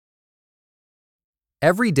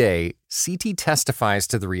Every day, CT testifies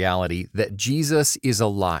to the reality that Jesus is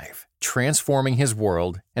alive, transforming his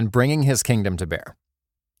world and bringing his kingdom to bear.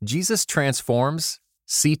 Jesus transforms,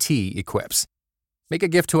 CT equips. Make a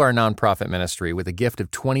gift to our nonprofit ministry with a gift of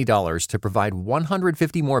 $20 to provide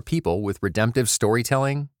 150 more people with redemptive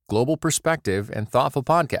storytelling, global perspective, and thoughtful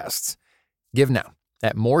podcasts. Give now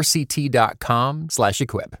at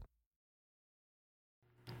morect.com/equip.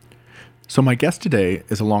 So my guest today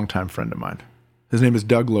is a longtime friend of mine. His name is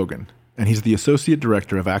Doug Logan, and he's the Associate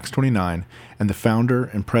Director of Acts 29 and the founder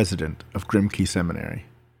and president of Grimke Seminary.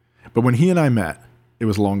 But when he and I met, it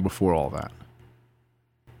was long before all that.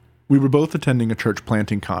 We were both attending a church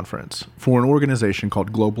planting conference for an organization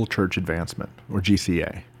called Global Church Advancement, or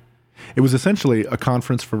GCA. It was essentially a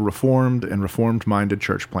conference for Reformed and Reformed-minded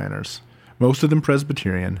church planters, most of them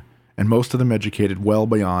Presbyterian, and most of them educated well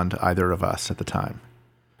beyond either of us at the time.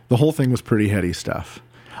 The whole thing was pretty heady stuff.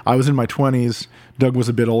 I was in my 20s, Doug was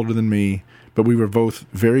a bit older than me, but we were both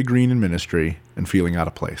very green in ministry and feeling out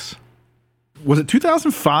of place. Was it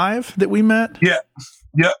 2005 that we met? Yeah.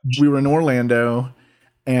 Yep. We were in Orlando,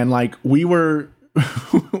 and we were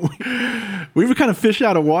we were kind of fish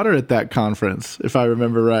out of water at that conference, if I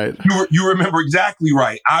remember right. You remember exactly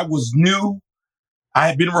right. I was new. I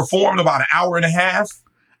had been reformed about an hour and a half,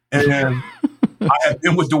 and I had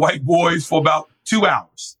been with the white boys for about 2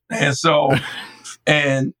 hours.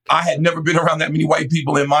 And I had never been around that many white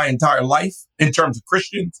people in my entire life in terms of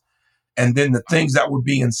Christians. And then the things that were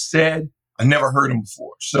being said, I never heard them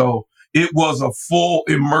before. So it was a full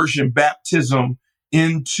immersion baptism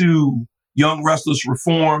into Young Restless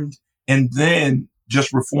Reformed, and then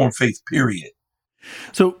just Reformed faith, period.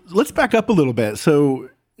 So let's back up a little bit. So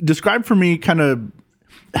describe for me kind of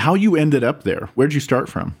how you ended up there. Where'd you start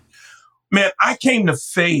from? Man, I came to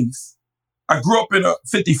faith. I grew up in a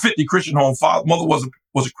 50-50 Christian home. Mother was a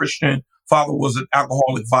Christian. Father was an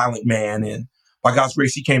alcoholic, violent man. And by God's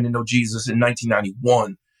grace, he came to know Jesus in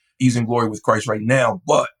 1991. He's in glory with Christ right now.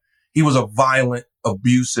 But he was a violent,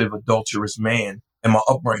 abusive, adulterous man in my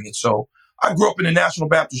upbringing. So I grew up in the National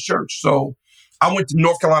Baptist Church. So I went to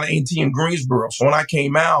North Carolina A&T in Greensboro. So when I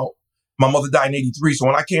came out, my mother died in 83. So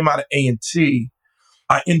when I came out of A&T,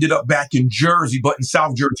 I ended up back in Jersey, but in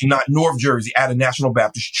South Jersey, not North Jersey, at a National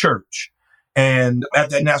Baptist Church. And at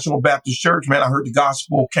that National Baptist Church, man, I heard the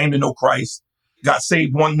gospel, came to know Christ, got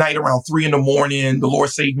saved one night around 3 a.m. The Lord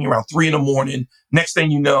saved me around 3 a.m. Next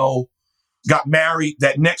thing you know, got married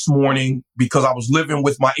that next morning because I was living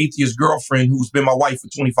with my atheist girlfriend who's been my wife for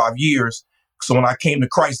 25 years. So when I came to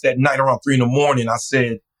Christ that night around 3 a.m, I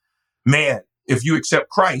said, man, if you accept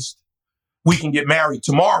Christ, we can get married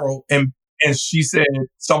tomorrow. And she said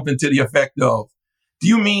something to the effect of, do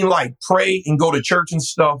you mean like pray and go to church and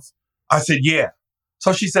stuff? I said, yeah.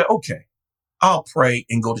 So she said, okay, I'll pray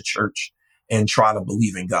and go to church and try to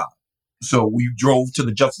believe in God. So we drove to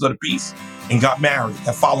the Justice of the Peace and got married.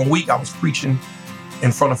 That following week, I was preaching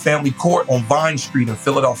in front of Family Court on Vine Street in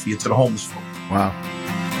Philadelphia to the homeless folk. Wow.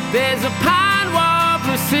 There's a pine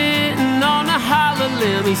warbler sitting on a hollow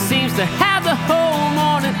limb. He seems to have the whole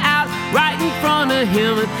morning out right in front of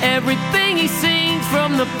him. And everything he sings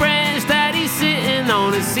from the branch that he's sitting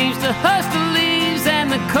on, it seems to hush the leaves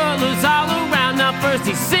and the colors all around. Now first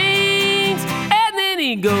he sings and then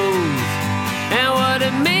he goes. And what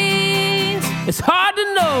it means, it's hard to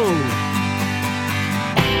know.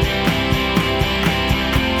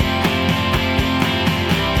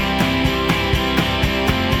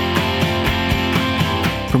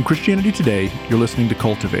 From Christianity Today, you're listening to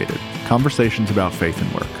Cultivated, conversations about faith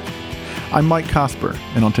and work. I'm Mike Cosper,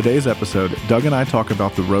 and on today's episode, Doug and I talk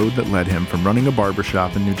about the road that led him from running a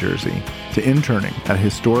barbershop in New Jersey to interning at a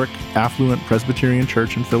historic, affluent Presbyterian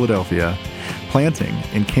church in Philadelphia, planting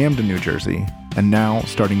in Camden, New Jersey, and now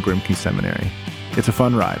starting Grimke Seminary. It's a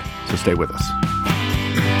fun ride, so stay with us.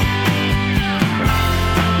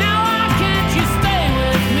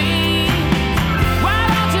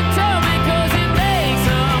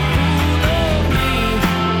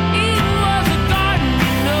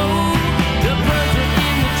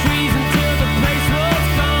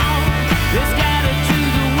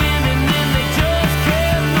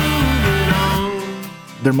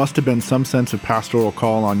 There must have been some sense of pastoral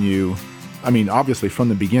call on you. I mean, obviously from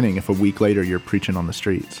the beginning, if a week later you're preaching on the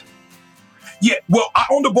streets. Yeah, well, I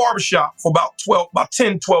owned a barbershop for about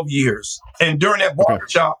 10, 12 years. And during that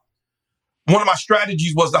barbershop, one of my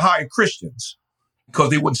strategies was to hire Christians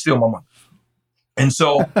because they wouldn't steal my money. And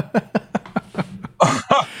so...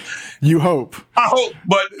 You hope. I hope,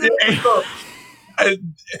 but hey,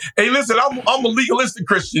 listen, I'm a legalistic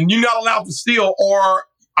Christian. You're not allowed to steal or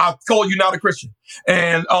I'll call you not a Christian.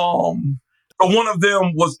 And So one of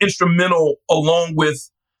them was instrumental along with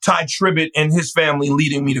Ty Tribbett and his family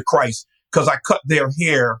leading me to Christ because I cut their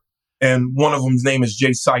hair. And one of them's name is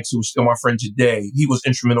Jay Sykes, who is still my friend today. He was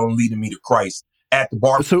instrumental in leading me to Christ at the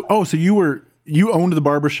bar. So you owned the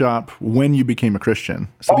barbershop when you became a Christian.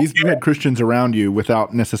 So you had Christians around you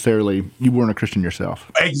without necessarily, you weren't a Christian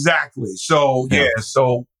yourself. Exactly. So,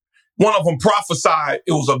 so one of them prophesied.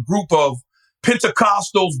 It was a group of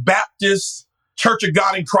Pentecostals, Baptists, Church of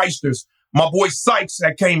God in Christers. My boy Sykes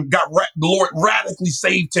that the Lord radically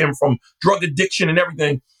saved him from drug addiction and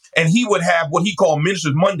everything. And he would have what he called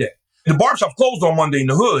Ministers Monday. The barbershop closed on Monday in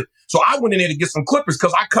the hood. So I went in there to get some clippers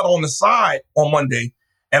because I cut on the side on Monday.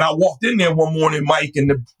 And I walked in there one morning, Mike,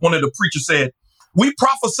 and one of the preachers said, we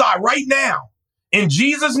prophesy right now in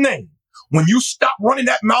Jesus' name. When you stop running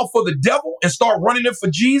that mouth for the devil and start running it for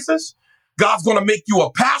Jesus, God's going to make you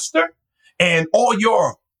a pastor and all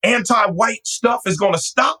your anti-white stuff is going to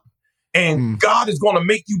stop. And God is going to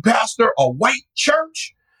make you pastor a white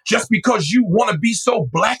church just because you want to be so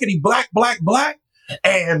blackety black.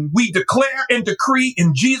 And we declare and decree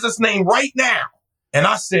in Jesus' name right now. And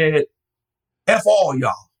I said, F all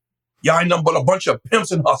y'all. Y'all ain't nothing but a bunch of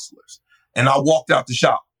pimps and hustlers. And I walked out the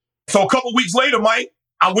shop. So a couple weeks later, Mike,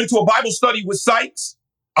 I went to a Bible study with Sykes.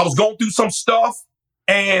 I was going through some stuff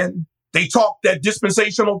and they talked that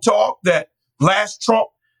dispensational talk, that last Trump.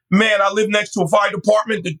 Man, I live next to a fire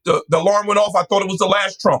department. The alarm went off. I thought it was the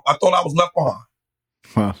last Trump. I thought I was left behind.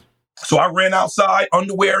 Huh. So I ran outside,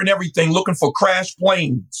 underwear and everything, looking for crashed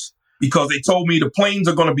planes because they told me the planes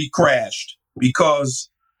are going to be crashed because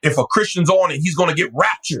if a Christian's on it, he's going to get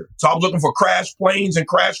raptured. So I was looking for crashed planes and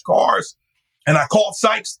crashed cars. And I called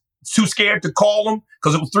Sykes, too scared to call him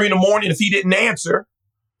because it was 3 a.m. If he didn't answer,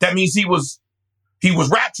 that means he was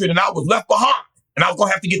raptured and I was left behind. And I was going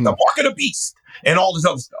to have to get the mark of the beast and all this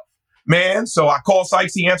other stuff. Man, so I called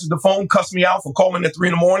Sykes. He answered the phone, cussed me out for calling at 3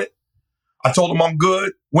 a.m. I told him I'm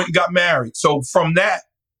good, went and got married. So from that,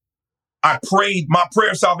 I prayed. My prayer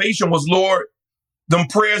of salvation was, Lord, them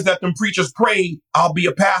prayers that them preachers prayed, I'll be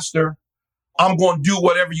a pastor. I'm going to do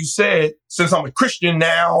whatever you said. Since I'm a Christian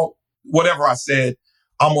now, whatever I said,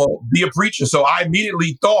 I'm going to be a preacher. So I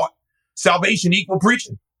immediately thought salvation equal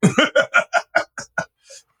preaching.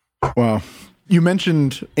 Wow. You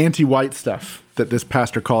mentioned anti-white stuff that this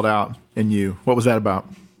pastor called out in you. What was that about?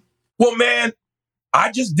 Well, man, I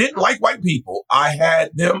just didn't like white people. I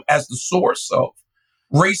had them as the source of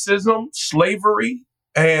racism, slavery,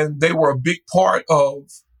 and they were a big part of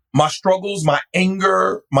my struggles, my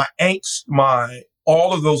anger, my angst,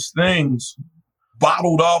 all of those things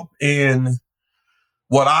bottled up in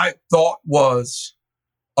what I thought was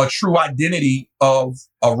a true identity of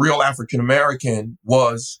a real African American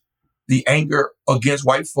was the anger against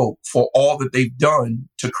white folk for all that they've done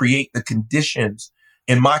to create the conditions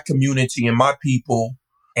in my community, in my people,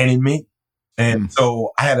 and in me. And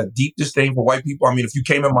so I had a deep disdain for white people. I mean, if you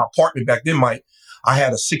came in my apartment back then, Mike, I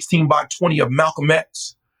had a 16x20 of Malcolm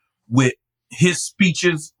X with his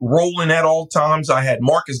speeches rolling at all times. I had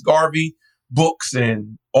Marcus Garvey books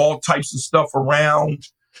and all types of stuff around.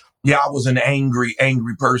 Yeah, I was an angry,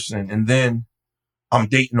 angry person. And then I'm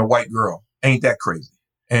dating a white girl. Ain't that crazy?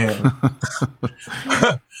 And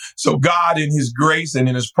so God in his grace and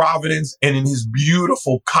in his providence and in his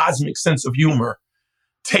beautiful cosmic sense of humor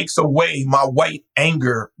takes away my white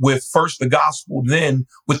anger with first the gospel, then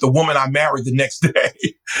with the woman I married the next day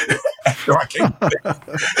after I came back.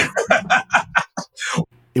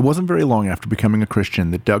 It wasn't very long after becoming a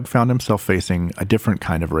Christian that Doug found himself facing a different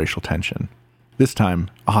kind of racial tension. This time,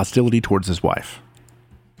 a hostility towards his wife.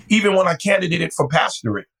 Even when I candidated for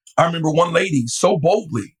pastorate, I remember one lady so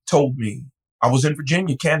boldly told me, I was in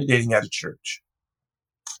Virginia candidating at a church.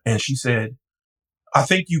 And she said, I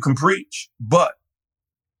think you can preach, but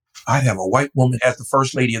I'd have a white woman as the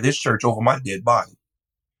first lady of this church over my dead body.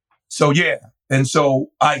 So yeah. And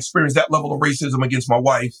so I experienced that level of racism against my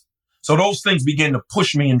wife. So those things began to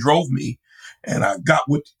push me and drove me. And I got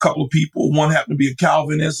with a couple of people. One happened to be a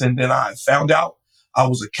Calvinist. And then I found out I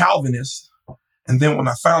was a Calvinist. And then when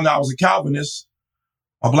I found out I was a Calvinist,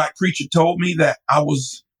 a black preacher told me that I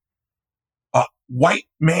was a white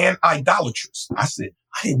man idolatrous. I said,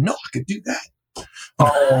 I didn't know I could do that.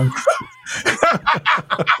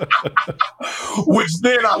 Which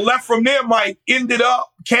then I left from there, Mike, ended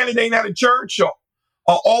up candidating at a church, an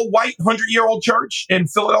all-white 100-year-old church in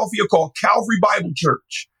Philadelphia called Calvary Bible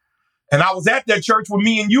Church. And I was at that church when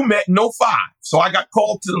me and you met in 05. So I got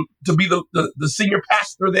called to be the senior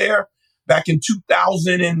pastor there back in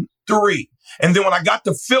 2003. And then when I got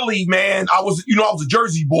to Philly, man, I was a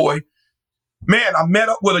Jersey boy. Man, I met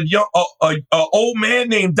up with a young, old man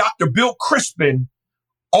named Dr. Bill Crispin,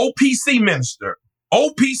 OPC minister.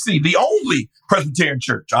 OPC, the only Presbyterian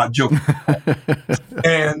church, I joke.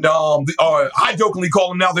 And I jokingly call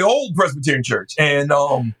them now the old Presbyterian church. And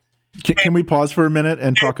can we pause for a minute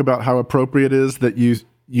and talk about how appropriate it is that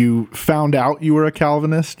you found out you were a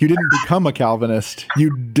Calvinist? You didn't become a Calvinist.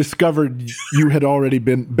 You discovered you had already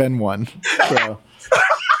been one. So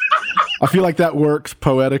I feel like that works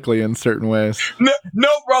poetically in certain ways. No,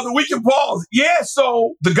 brother, we can pause. Yeah,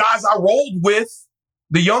 so the guys I rolled with,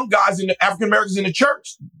 the young guys in the African Americans in the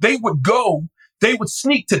church, they would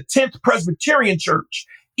sneak to 10th Presbyterian Church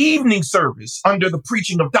evening service under the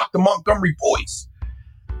preaching of Dr. Montgomery Boyce.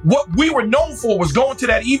 What we were known for was going to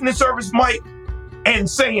that evening service, Mike, and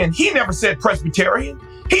saying he never said Presbyterian,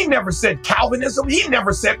 he never said Calvinism, he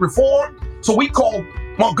never said Reformed. So we called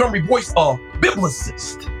Montgomery Boyce a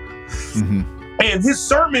biblicist. Mm-hmm. And his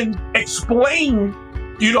sermon explained,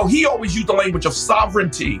 he always used the language of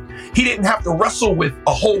sovereignty. He didn't have to wrestle with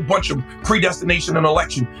a whole bunch of predestination and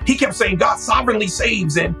election. He kept saying God sovereignly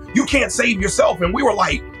saves and you can't save yourself. And we were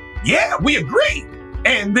like, yeah, we agree.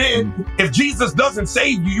 And then if Jesus doesn't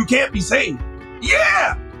save you, you can't be saved.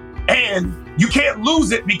 Yeah. And you can't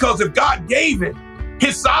lose it because if God gave it,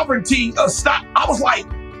 his sovereignty stopped. I was like,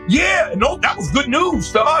 yeah, no, that was good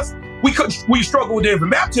news to us. We struggled with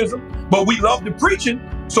infant baptism, but we loved the preaching.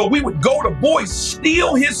 So we would go to Boyce,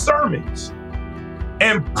 steal his sermons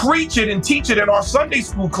and preach it and teach it in our Sunday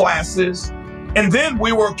school classes. And then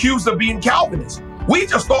we were accused of being Calvinists. We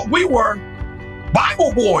just thought we were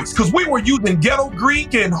Bible boys because we were using ghetto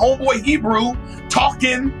Greek and homeboy Hebrew,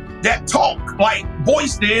 talking that talk like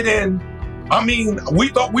Boyce did. And I mean, we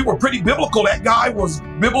thought we were pretty biblical. That guy was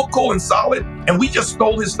biblical and solid. And we just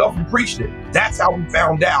stole his stuff and preached it. That's how we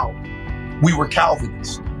found out we were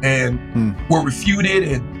Calvinists. And were refuted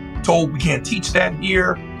and told we can't teach that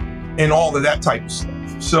here and all of that type of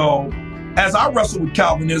stuff. So as I wrestled with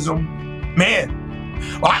Calvinism, man,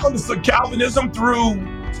 I understood Calvinism through,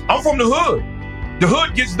 I'm from the hood. The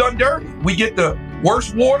hood gets done dirty. We get the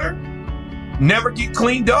worst water, never get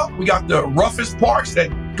cleaned up. We got the roughest parks that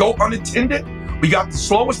go unattended. We got the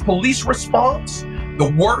slowest police response,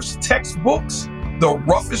 the worst textbooks, the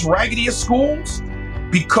roughest, raggediest schools.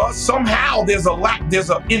 Because somehow there's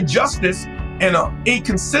an injustice and an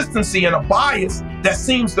inconsistency and a bias that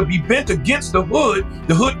seems to be bent against the hood.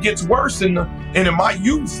 The hood gets worse. And in my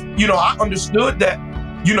youth, I understood that,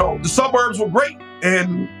 the suburbs were great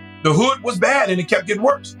and the hood was bad and it kept getting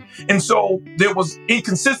worse. And so there was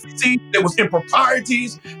inconsistency, there was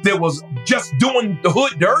improprieties, there was just doing the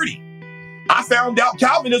hood dirty. I found out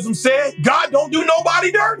Calvinism said God don't do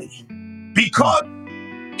nobody dirty because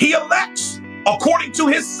he elects according to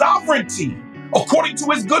his sovereignty, according to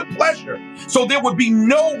his good pleasure. So there would be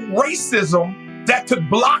no racism that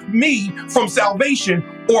could block me from salvation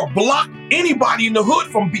or block anybody in the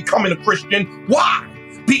hood from becoming a Christian. Why?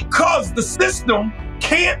 Because the system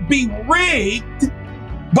can't be rigged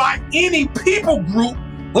by any people group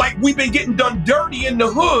like we've been getting done dirty in the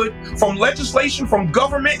hood from legislation, from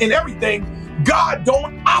government and everything. God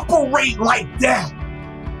don't operate like that.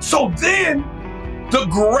 So then the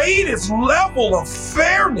greatest level of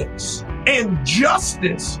fairness and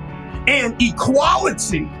justice and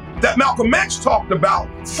equality that Malcolm X talked about,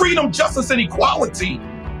 freedom, justice, and equality,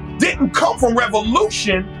 didn't come from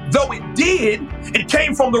revolution, though it did. It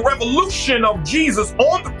came from the revolution of Jesus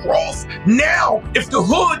on the cross. Now, if the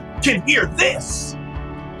hood can hear this,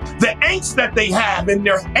 the angst that they have and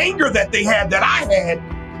their anger that they had, that I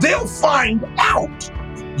had, they'll find out,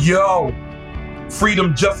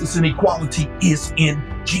 freedom, justice, and equality is in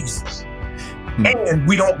Jesus. And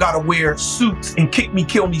we don't gotta wear suits and kick me,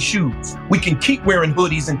 kill me shoes. We can keep wearing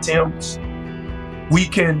hoodies and Timbs. We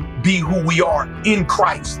can be who we are in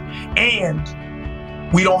Christ.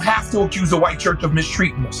 And we don't have to accuse the white church of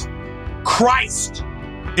mistreating us. Christ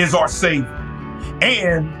is our Savior.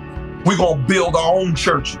 And we're gonna build our own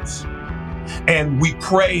churches. And we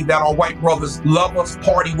pray that our white brothers love us,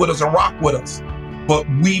 party with us, and rock with us. But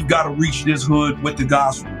we've got to reach this hood with the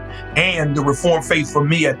gospel. And the Reformed faith for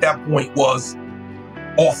me at that point was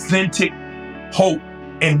authentic hope.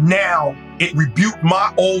 And now it rebuked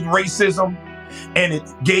my old racism and it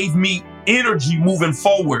gave me energy moving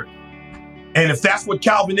forward. And if that's what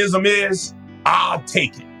Calvinism is, I'll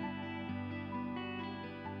take it.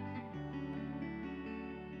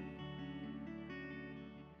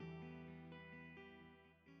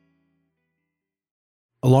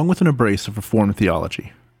 Along with an embrace of Reformed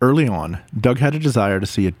theology, early on, Doug had a desire to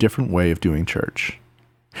see a different way of doing church.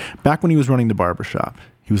 Back when he was running the barbershop,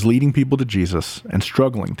 he was leading people to Jesus and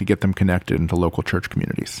struggling to get them connected into local church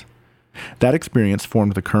communities. That experience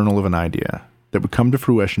formed the kernel of an idea, that would come to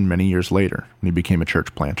fruition many years later when he became a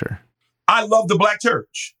church planter. I love the black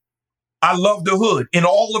church. I love the hood in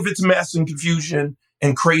all of its mess and confusion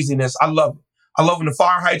and craziness. I love it. I love when the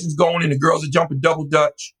fire hydrants going and the girls are jumping double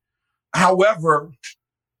dutch. However,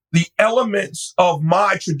 the elements of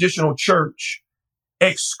my traditional church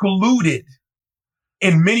excluded,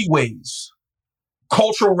 in many ways,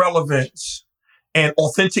 cultural relevance and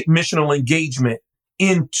authentic missional engagement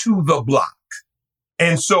into the block.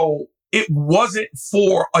 And so it wasn't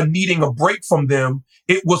for a needing a break from them.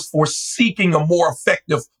 It was for seeking a more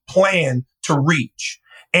effective plan to reach.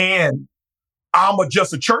 And I'm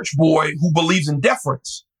just a church boy who believes in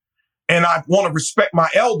deference. And I want to respect my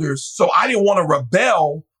elders. So I didn't want to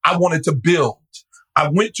rebel. I wanted to build. I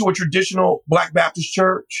went to a traditional Black Baptist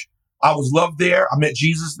church. I was loved there. I met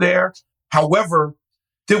Jesus there. However,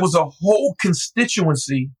 there was a whole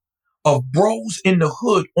constituency of bros in the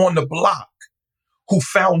hood on the block who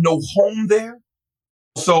found no home there.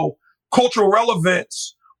 So cultural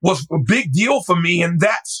relevance was a big deal for me. And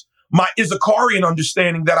that's my Issacharian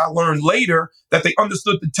understanding that I learned later, that they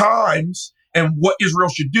understood the times and what Israel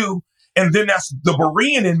should do. And then that's the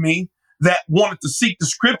Berean in me that wanted to seek the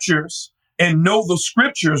scriptures and know the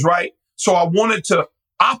scriptures, right? So I wanted to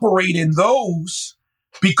operate in those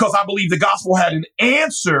because I believe the gospel had an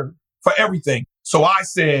answer for everything. So I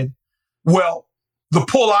said, well, the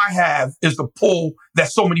pull I have is the pull that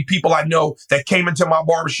so many people I know that came into my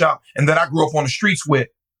barbershop and that I grew up on the streets with.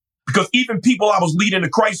 Because even people I was leading to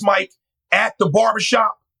Christ, Mike, at the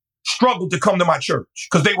barbershop struggled to come to my church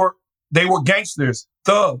because they were gangsters,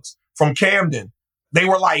 thugs from Camden. They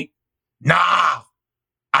were like, nah,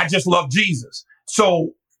 I just love Jesus.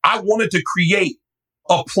 So I wanted to create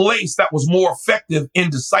a place that was more effective in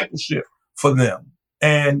discipleship for them.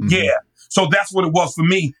 And yeah, so that's what it was for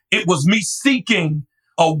me. It was me seeking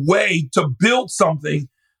a way to build something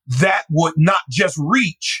that would not just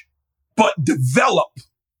reach, but develop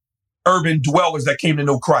urban dwellers that came to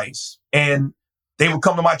know Christ. And they would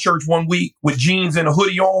come to my church one week with jeans and a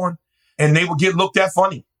hoodie on, and they would get looked at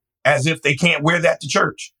funny as if they can't wear that to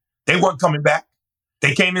church. They weren't coming back.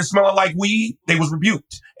 They came in smelling like weed. They was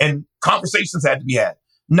rebuked and conversations had to be had.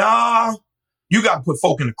 Nah, you got to put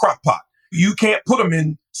folk in the crock pot. You can't put them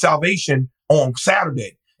in salvation on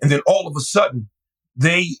Saturday. And then all of a sudden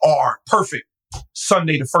they are perfect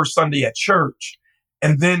Sunday, the first Sunday at church.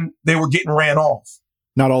 And then they were getting ran off.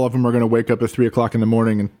 Not all of them are going to wake up at 3 o'clock in the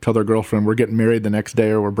morning and tell their girlfriend we're getting married the next day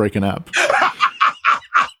or we're breaking up.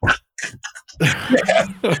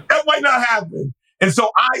 That might not happen. And so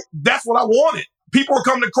that's what I wanted. People were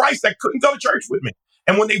coming to Christ that couldn't go to church with me.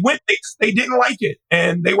 And when they went, they didn't like it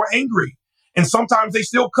and they were angry. And sometimes they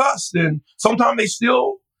still cussed and sometimes they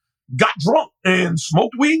still got drunk and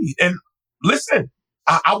smoked weed. And listen,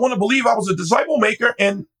 I want to believe I was a disciple maker,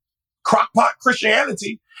 and crockpot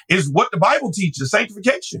Christianity is what the Bible teaches,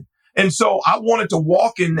 sanctification. And so I wanted to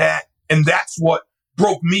walk in that. And that's what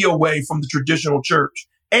broke me away from the traditional church.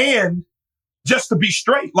 And just to be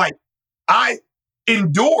straight, like I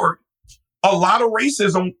endured a lot of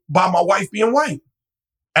racism by my wife being white.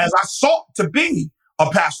 As I sought to be a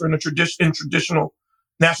pastor in traditional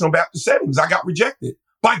National Baptist settings, I got rejected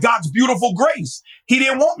by God's beautiful grace. He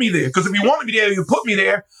didn't want me there, because if he wanted me there, he would put me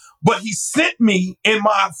there. But he sent me in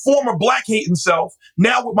my former black hating self,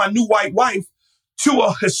 now with my new white wife, to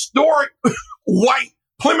a historic white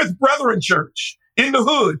Plymouth Brethren church in the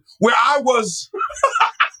hood where I was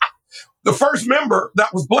the first member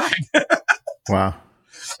that was black. Wow.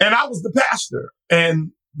 And I was the pastor.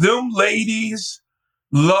 And them ladies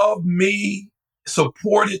loved me,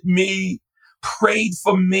 supported me, prayed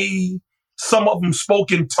for me. Some of them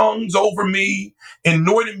spoke in tongues over me,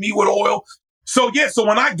 anointed me with oil. So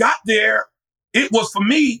when I got there, it was for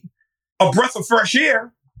me a breath of fresh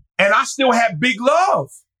air. And I still had big love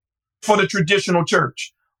for the traditional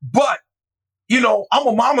church. But, I'm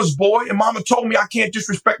a mama's boy, and mama told me I can't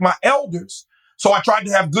disrespect my elders. So I tried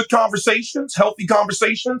to have good conversations, healthy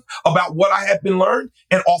conversations about what I had been learned.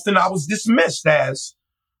 And often I was dismissed as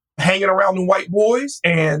hanging around the white boys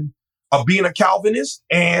and being a Calvinist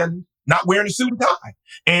and not wearing a suit and tie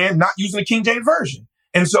and not using the King James Version.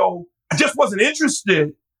 And so I just wasn't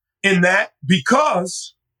interested in that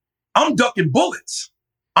because I'm ducking bullets.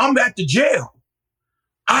 I'm at the jail.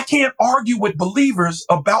 I can't argue with believers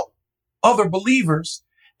about other believers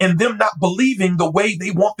and them not believing the way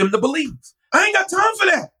they want them to believe. I ain't got time for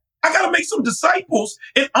that. I got to make some disciples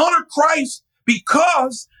and honor Christ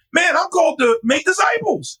because, man, I'm called to make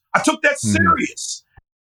disciples. I took that serious.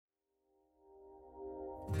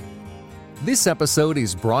 This episode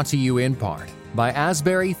is brought to you in part by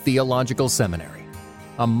Asbury Theological Seminary.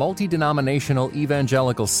 a multi-denominational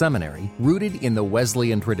evangelical seminary rooted in the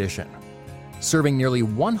Wesleyan tradition. Serving nearly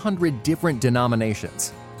 100 different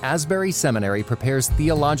denominations, Asbury Seminary prepares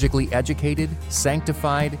theologically educated,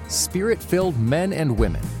 sanctified, spirit-filled men and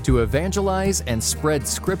women to evangelize and spread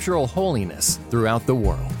scriptural holiness throughout the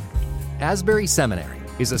world. Asbury Seminary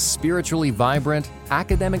is a spiritually vibrant,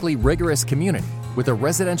 academically rigorous community with a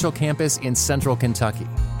residential campus in central Kentucky,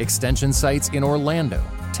 extension sites in Orlando,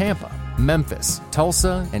 Tampa, Memphis,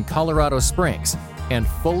 Tulsa, and Colorado Springs, and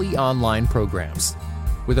fully online programs.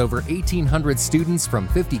 With over 1,800 students from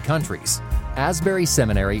 50 countries, Asbury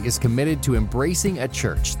Seminary is committed to embracing a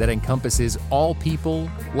church that encompasses all people,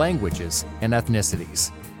 languages, and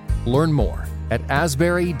ethnicities. Learn more at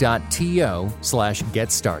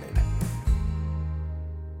asbury.to/getstarted.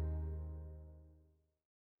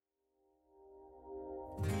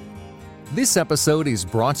 This episode is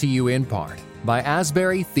brought to you in part by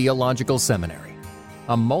Asbury Theological Seminary,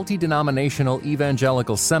 a multi-denominational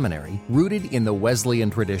evangelical seminary rooted in the Wesleyan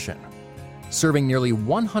tradition. Serving nearly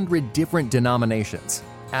 100 different denominations,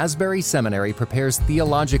 Asbury Seminary prepares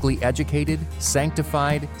theologically educated,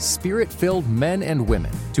 sanctified, spirit-filled men and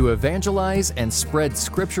women to evangelize and spread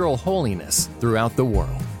scriptural holiness throughout the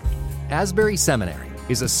world. Asbury Seminary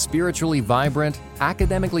is a spiritually vibrant,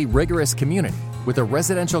 academically rigorous community with a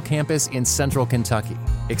residential campus in central Kentucky,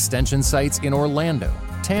 extension sites in Orlando,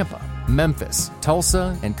 Tampa, Memphis,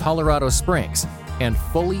 Tulsa, and Colorado Springs, and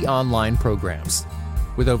fully online programs.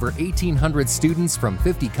 With over 1,800 students from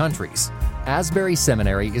 50 countries, Asbury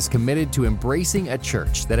Seminary is committed to embracing a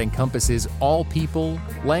church that encompasses all people,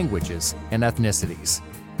 languages, and ethnicities.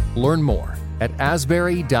 Learn more at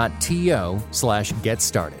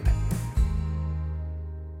asbury.to/getstarted.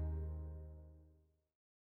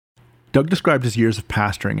 Doug described his years of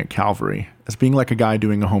pastoring at Calvary as being like a guy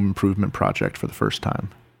doing a home improvement project for the first time,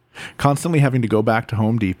 constantly having to go back to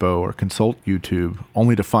Home Depot or consult YouTube,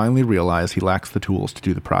 only to finally realize he lacks the tools to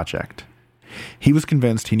do the project. He was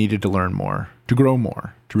convinced he needed to learn more, to grow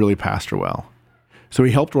more, to really pastor well. So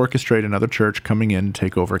he helped orchestrate another church coming in to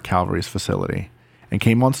take over Calvary's facility, and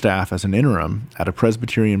came on staff as an interim at a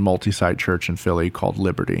Presbyterian multi-site church in Philly called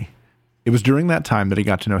Liberty. It was during that time that he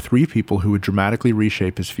got to know three people who would dramatically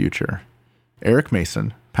reshape his future: Eric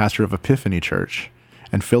Mason, pastor of Epiphany Church,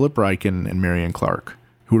 and Philip Ryken and Marion Clark,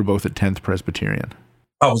 who were both at 10th Presbyterian.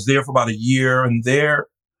 I was there for about a year, and there,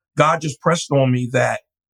 God just pressed on me that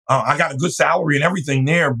I got a good salary and everything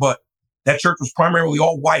there, but that church was primarily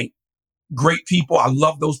all white. Great people. I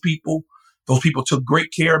love those people. Those people took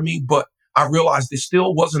great care of me, but I realized there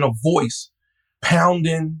still wasn't a voice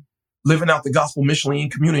pounding, living out the gospel missionally in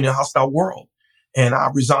community in a hostile world. And I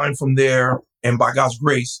resigned from there, and by God's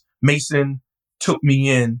grace, Mason took me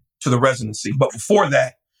in to the residency. But before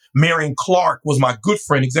that, Marion Clark was my good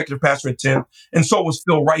friend, executive pastor at 10th, and so was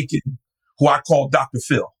Phil Ryken, who I called Dr.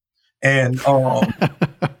 Phil. And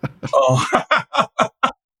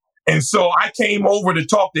and so I came over to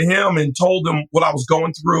talk to him and told him what I was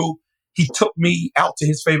going through. He took me out to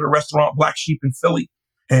his favorite restaurant, Black Sheep in Philly,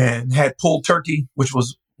 and had pulled turkey, which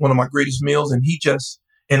was one of my greatest meals. And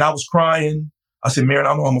I was crying. I said, Marion, I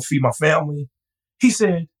don't know I'm going to feed my family. He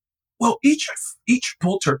said, well, each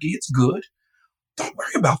pulled turkey, it's good. Don't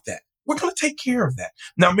worry about that. We're going to take care of that.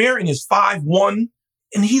 Now, Marion is 5'1",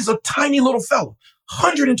 and he's a tiny little fella,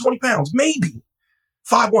 120 pounds, maybe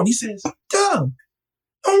 5'1". He says, Doug,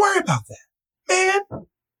 don't worry about that. Man,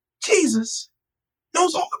 Jesus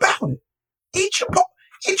knows all about it. Eat your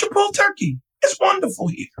pulled turkey. It's wonderful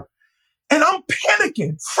here. And I'm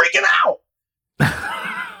panicking, freaking out.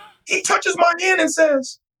 He touches my hand and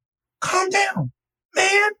says, calm down,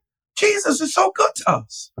 man. Jesus is so good to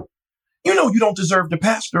us. You know you don't deserve to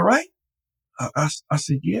pastor, right? I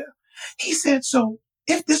said, yeah. He said, so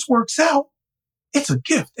if this works out, it's a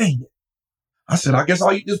gift, ain't it? I said, I guess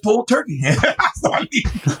I'll eat this pulled turkey. And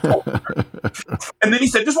then he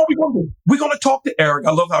said, this is what we're going to do. We're going to talk to Eric.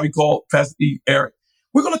 I love how he called Pastor E Eric.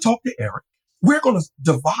 We're going to talk to Eric. We're going to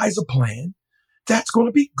devise a plan that's going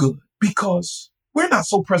to be good, because we're not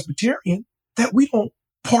so Presbyterian that we don't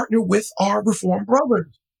partner with our Reformed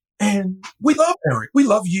brothers. And we love Eric. We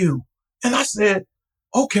love you. And I said,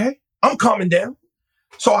 okay, I'm calming down.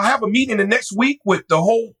 So I have a meeting the next week with the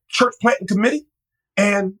whole church planting committee.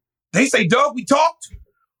 And they say, Doug, we talked.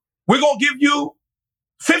 We're going to give you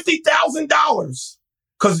 $50,000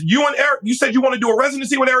 because you and Eric, you said you want to do a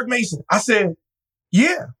residency with Eric Mason. I said,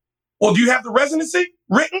 yeah. Well, do you have the residency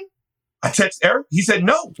written? I text Eric. He said,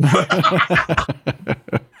 no.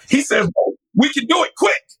 He says, well, we can do it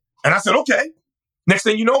quick. And I said, okay. Next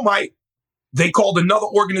thing you know, Mike, they called another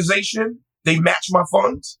organization. They matched my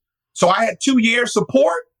funds. So I had 2 years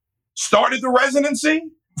support. started the residency,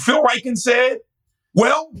 Phil Ryken said,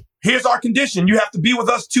 well, here's our condition. You have to be with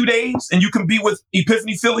us 2 days and you can be with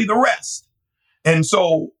Epiphany Philly the rest. And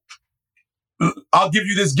so I'll give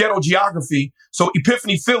you this ghetto geography. So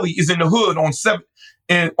Epiphany Philly is in the hood on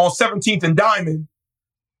 17th and Diamond,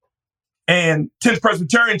 and 10th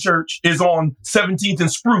Presbyterian Church is on 17th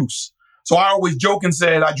and Spruce. So I always joke and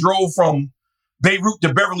said I drove from Beirut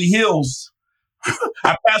to Beverly Hills.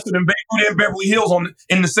 I pastored in Beirut and Beverly Hills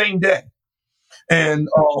in the same day. And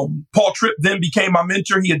Paul Tripp then became my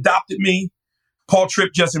mentor. He adopted me. Paul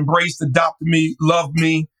Tripp just embraced, adopted me, loved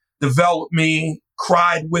me, developed me,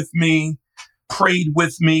 cried with me, prayed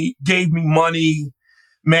with me, gave me money,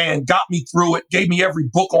 man, got me through it, gave me every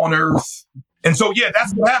book on earth. And so, yeah,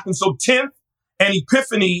 that's what happened. So 10th and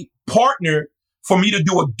Epiphany partnered for me to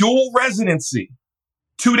do a dual residency,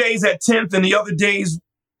 2 days at 10th and the other days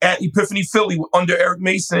at Epiphany Philly under Eric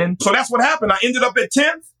Mason. So that's what happened. I ended up at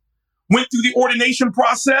 10th, went through the ordination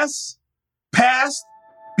process, passed,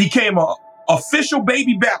 became a official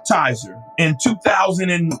baby baptizer in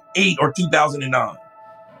 2008 or 2009.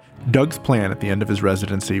 Doug's plan at the end of his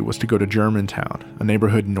residency was to go to Germantown, a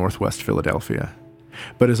neighborhood in northwest Philadelphia.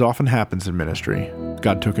 But as often happens in ministry,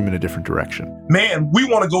 God took him in a different direction. Man, we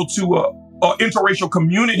want to go to an interracial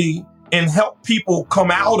community and help people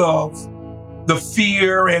come out of the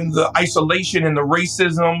fear and the isolation and the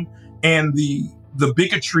racism and the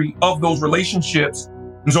bigotry of those relationships.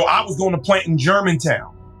 And so I was going to plant in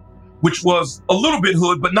Germantown, which was a little bit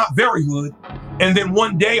hood, but not very hood. And then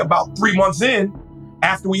one day, about 3 months in,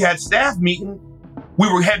 after we had staff meeting,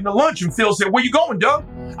 we were heading to lunch and Phil said, where you going, Doug?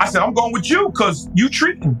 I said, I'm going with you because you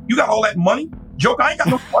treating. You got all that money. Joke, I ain't got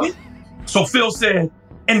no money. So Phil said,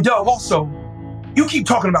 and Doug, also, you keep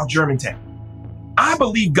talking about Germantown. I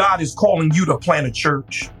believe God is calling you to plant a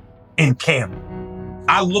church in Camden.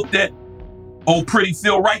 I looked at old pretty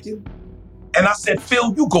Phil Ryken and I said,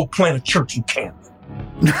 Phil, you go plant a church in Camden.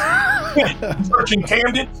 Church in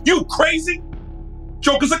Camden? You crazy?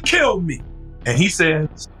 Jokers have killed me. And he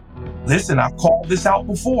says, listen, I've called this out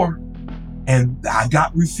before and I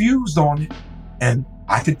got refused on it. And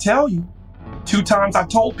I could tell you 2 times I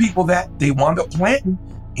told people that they wound up planting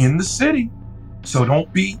in the city. So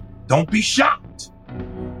don't be shocked.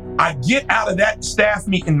 I get out of that staff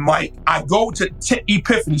meeting, Mike. I go to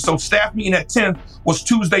Epiphany. So staff meeting at 10th was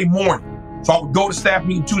Tuesday morning. So I would go to staff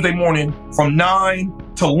meeting Tuesday morning from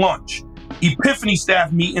 9 to lunch. Epiphany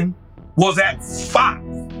staff meeting was at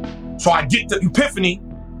 5. So I get to Epiphany,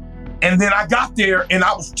 and then I got there and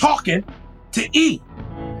I was talking to E.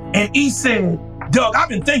 And E said, Doug, I've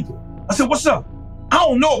been thinking. I said, what's up? I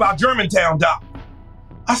don't know about Germantown, Doc.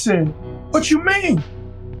 I said, what you mean?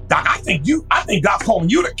 Doc, I think Doc's calling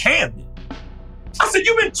you to Camden. I said,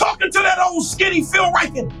 you've been talking to that old skinny Phil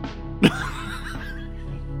Ryken.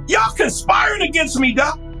 Y'all conspiring against me,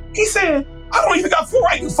 Doc. He said, I don't even got Phil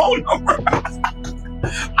Ryken's phone number.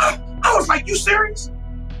 I was like, you serious?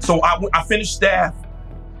 So I finished staff.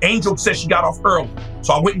 Angel said she got off early.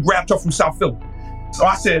 So I went and grabbed her from South Philly. So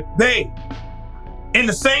I said, babe, in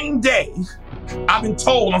the same day, I've been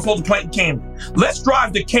told I'm supposed to plant in Camden. Let's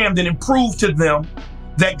drive to Camden and prove to them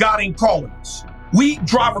that God ain't calling us. We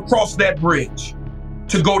drive across that bridge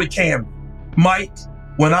to go to Camden. Mike,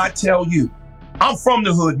 when I tell you, I'm from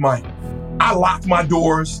the hood, Mike. I locked my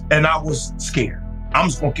doors and I was scared. I'm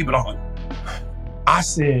just gonna keep it 100. I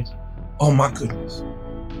said, oh my goodness,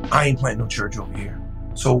 I ain't planting no church over here.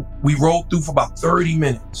 So we rode through for about 30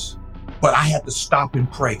 minutes, but I had to stop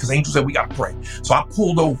and pray because Angel said we gotta pray. So I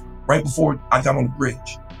pulled over right before I got on the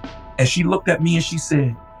bridge. And she looked at me and she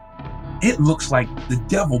said, it looks like the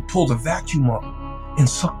devil pulled a vacuum up and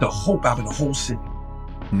sucked the hope out of the whole city.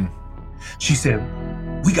 She said,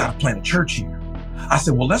 we gotta plant a church here. I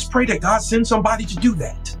said, well, let's pray that God sends somebody to do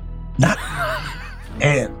that.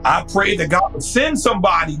 And I prayed that God would send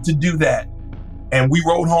somebody to do that. And we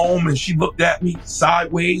rode home and she looked at me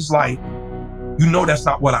sideways like, you know that's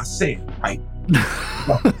not what I said, right?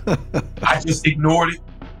 I just ignored it,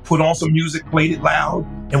 put on some music, played it loud,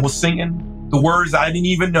 and was singing the words I didn't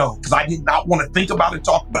even know because I did not want to think about it,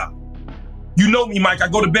 talk about it. You know me, Mike, I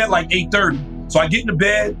go to bed like 8:30. So I get into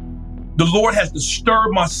bed. The Lord has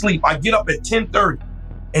disturbed my sleep. I get up at 10:30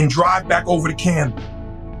 and drive back over to Camden,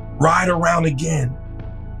 ride around again.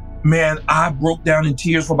 Man, I broke down in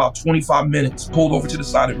tears for about 25 minutes, pulled over to the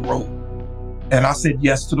side of the road. And I said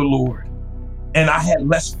yes to the Lord. And I had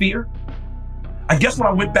less fear. I guess when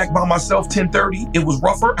I went back by myself, 10:30, it was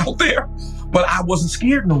rougher out there, but I wasn't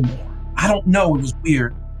scared no more. I don't know, it was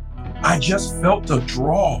weird. I just felt a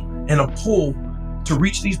draw and a pull to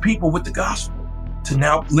reach these people with the gospel, to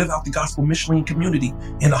now live out the gospel missionary community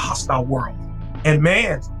in a hostile world. And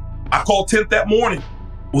man, I called 10th that morning,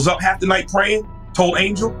 was up half the night praying, told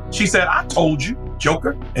Angel. She said, I told you,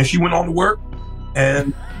 Joker. And she went on to work.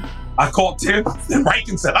 And I called 10th, and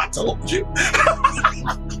Rankin said, I told you.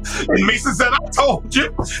 And Mason said, I told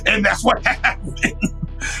you. And that's what happened.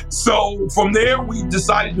 So from there, we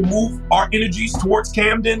decided to move our energies towards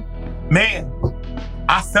Camden. Man,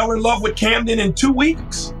 I fell in love with Camden in 2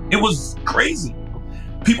 weeks. It was crazy.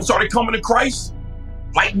 People started coming to Christ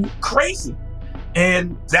like crazy.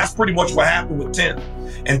 And that's pretty much what happened with 10th.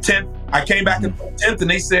 And 10th, I came back in 10th and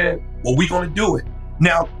they said, well, we're going to do it.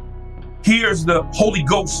 Now, here's the Holy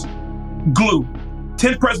Ghost glue.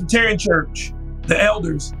 10th Presbyterian Church, the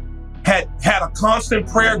elders had a constant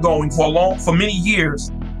prayer going for many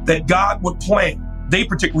years that God would plant. They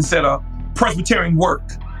particularly said a Presbyterian work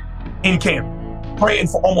in Camden, praying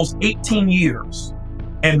for almost 18 years.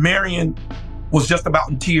 And Marion was just about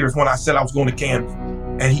in tears when I said I was going to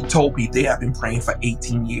Camden. And he told me they have been praying for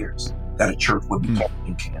 18 years that a church would be called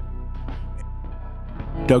in Camden.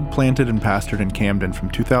 Doug planted and pastored in Camden from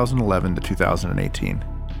 2011 to 2018.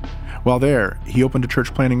 While there, he opened a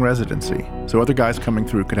church planting residency so other guys coming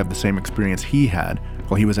through could have the same experience he had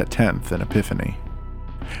while he was at 10th and Epiphany.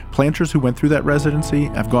 Planters who went through that residency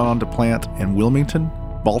have gone on to plant in Wilmington,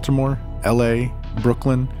 Baltimore, LA,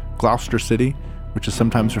 Brooklyn, Gloucester City, which is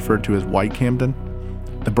sometimes referred to as White Camden,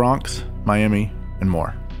 the Bronx, Miami, and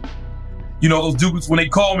more. You know, those dudes, when they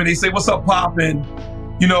call me, they say, what's up, Pop? And,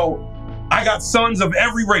 you know, I got sons of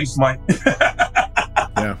every race, Mike.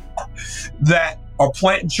 Yeah. That are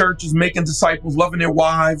planting churches, making disciples, loving their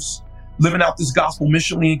wives, living out this gospel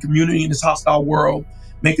missionally in community in this hostile world,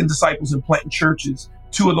 making disciples and planting churches.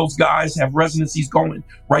 2 of those guys have residencies going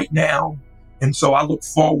right now. And so I look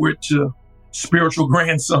forward to spiritual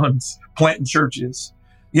grandsons planting churches.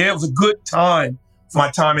 Yeah, it was a good time for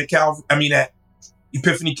my time at at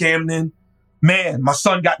Epiphany Camden. Man, my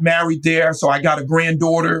son got married there, so I got a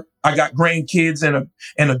granddaughter. I got grandkids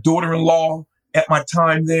and a daughter-in-law at my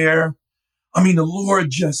time there. I mean, the Lord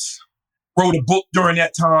just wrote a book during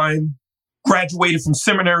that time, graduated from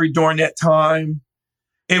seminary during that time.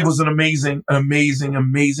 It was an amazing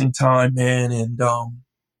time, man. And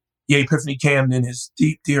Epiphany Camden is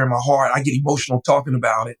deep in my heart. I get emotional talking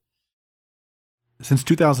about it. Since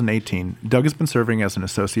 2018, Doug has been serving as an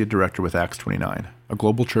associate director with Acts 29, a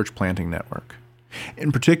global church planting network.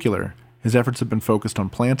 In particular, his efforts have been focused on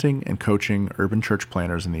planting and coaching urban church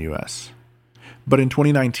planters in the U.S. But in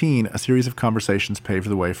 2019, a series of conversations paved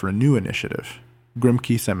the way for a new initiative,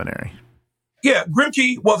 Grimke Seminary. Yeah,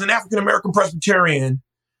 Grimke was an African-American Presbyterian.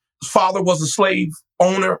 His father was a slave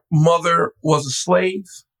owner. Mother was a slave.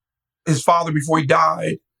 His father, before he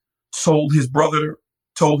died, told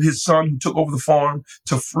his son who took over the farm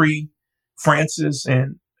to free Francis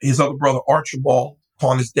and his other brother Archibald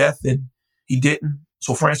upon his death, and he didn't.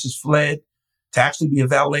 So Francis fled to actually be a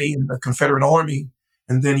valet in the Confederate Army,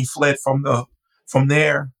 and then he fled from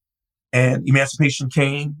there, and emancipation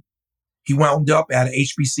came. He wound up at a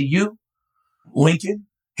HBCU, Lincoln.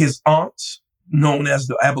 His aunts, known as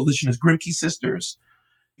the abolitionist Grimke sisters,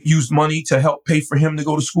 used money to help pay for him to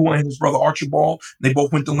go to school, and his brother Archibald. They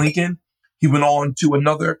both went to Lincoln. He went on to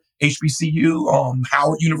another HBCU,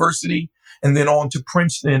 Howard University, and then on to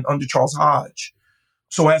Princeton under Charles Hodge.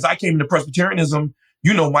 So as I came into Presbyterianism,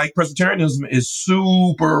 you know, Mike, Presbyterianism is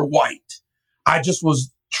super white. I just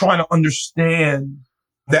was trying to understand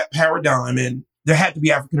that paradigm, and there had to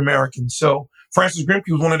be African Americans. So Francis Grimke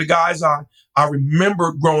was one of the guys I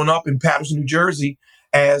remember growing up in Paterson, New Jersey,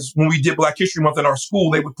 as when we did Black History Month in our school,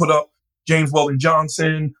 they would put up James Weldon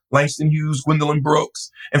Johnson, Langston Hughes, Gwendolyn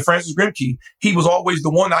Brooks, and Francis Grimke. He was always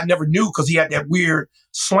the one I never knew because he had that weird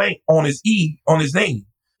slant on his name.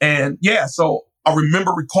 And yeah, so I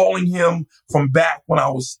remember recalling him from back when I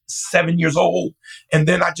was 7 years old. And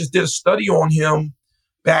then I just did a study on him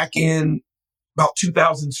back in about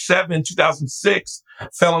 2007, 2006,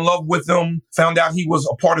 fell in love with him, found out he was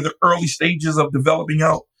a part of the early stages of developing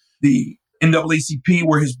out the NAACP,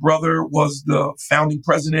 where his brother was the founding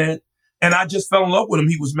president. And I just fell in love with him.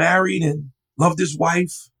 He was married and loved his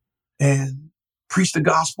wife and preached the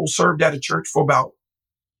gospel, served at a church for about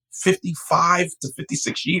 55 to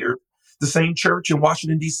 56 years, the same church in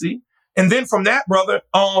Washington, D.C. And then from that, brother,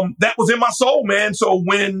 that was in my soul, man. So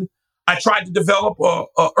when I tried to develop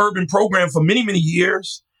a urban program for many, many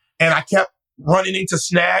years, and I kept running into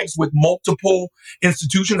snags with multiple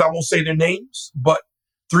institutions, I won't say their names, but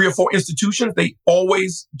 3 or 4 institutions, they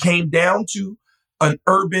always came down to an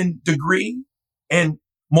urban degree. And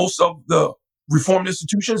most of the Reformed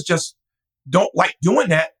institutions just don't like doing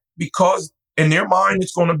that because in their mind,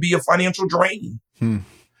 it's going to be a financial drain.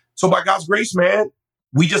 So by God's grace, man,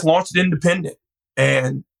 we just launched it independent.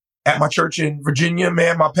 And at my church in Virginia,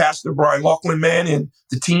 man, my pastor, Brian Laughlin, man, and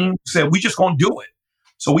the team said, we just going to do it.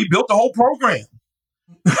 So we built the whole program.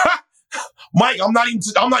 Mike, I'm not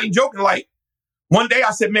even joking. Like, one day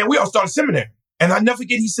I said, man, we ought to start a seminary. And I never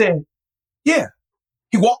forget, he said, yeah.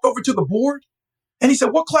 He walked over to the board and he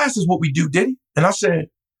said, what classes would we do, did he? And I said,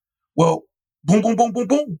 well, boom, boom, boom, boom,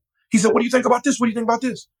 boom. He said, what do you think about this? What do you think about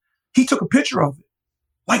this? He took a picture of it.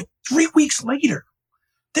 Like 3 weeks later,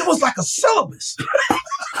 there was like a syllabus.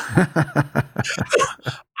 I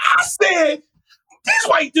said, these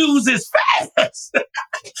white dudes is fast.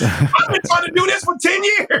 I've been trying to do this for 10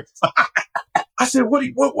 years. I said, what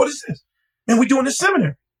is this? Man, we doing this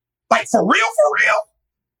seminary. Like, for real?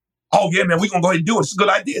 Oh, yeah, man, we're going to go ahead and do it. It's a good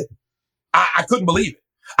idea. I couldn't believe it.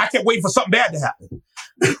 I kept waiting for something bad to happen.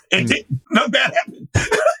 It didn't. Nothing bad happened.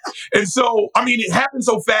 And so, I mean, it happened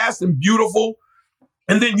so fast and beautiful.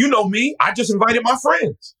 And then, you know me, I just invited my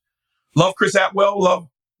friends. Love Chris Atwell, love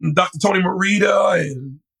Dr. Tony Morita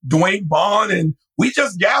and Dwayne Bond. And we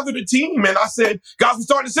just gathered a team. And I said, guys, we're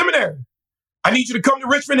starting a seminary. I need you to come to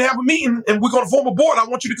Richmond and have a meeting. And we're going to form a board. I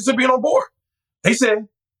want you to consider being on board. They said,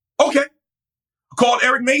 okay. I called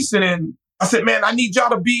Eric Mason and I said, man, I need y'all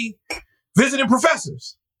to be visiting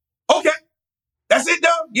professors. Okay. That's it,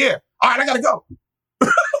 Doug? Yeah. All right, I got to go.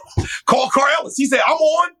 Call Carl Ellis. He said, I'm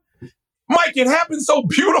on. Mike, it happened so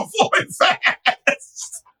beautiful and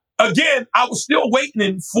fast. Again, I was still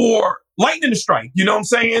waiting for lightning to strike. You know what I'm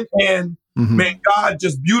saying? And man, God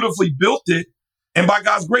just beautifully built it. And by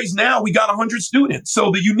God's grace, now we got 100 students.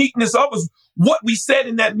 So the uniqueness of us, what we said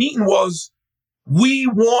in that meeting was, we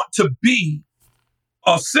want to be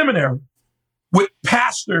a seminary with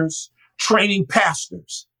pastors training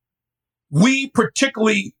pastors. We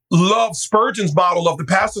particularly love Spurgeon's model of the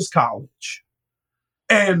Pastors College.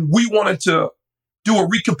 And we wanted to do a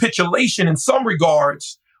recapitulation in some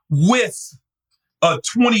regards with a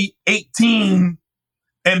 2018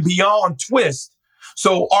 and beyond twist.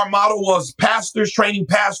 So our motto was pastors training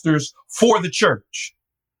pastors for the church.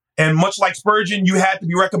 And much like Spurgeon, you had to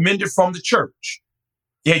be recommended from the church.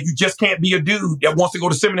 Yeah, you just can't be a dude that wants to go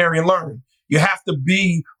to seminary and learn. You have to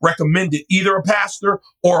be recommended, either a pastor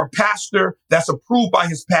or a pastor that's approved by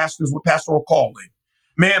his pastors with pastoral calling.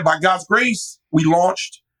 Man, by God's grace, we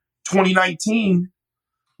launched 2019.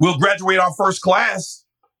 We'll graduate our first class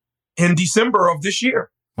in December of this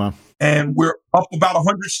year. Wow. And we're up about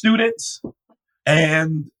 100 students.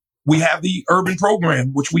 And we have the urban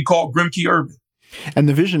program, which we call Grimkey Urban. And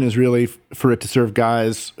the vision is really for it to serve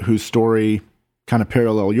guys whose story kind of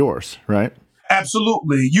parallel yours, right?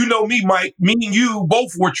 Absolutely. You know me, Mike, me and you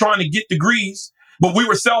both were trying to get degrees, but we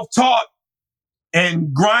were self-taught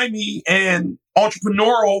and grimy and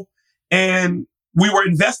entrepreneurial, and we were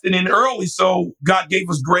invested in early. So God gave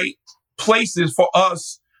us great places for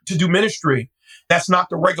us to do ministry. That's not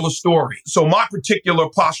the regular story. So my particular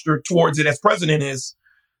posture towards it as president is,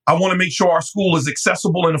 I want to make sure our school is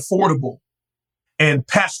accessible and affordable and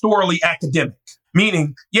pastorally academic.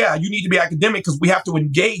 Meaning, yeah, you need to be academic because we have to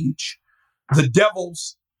engage the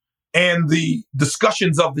devils and the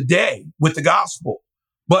discussions of the day with the gospel.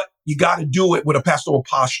 But you got to do it with a pastoral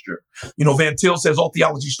posture. You know, Van Til says all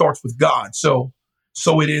theology starts with God. So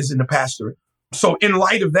it is in the pastorate. So in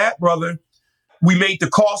light of that, brother, we made the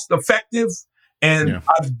cost effective, and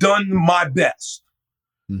I've done my best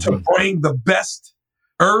to bring the best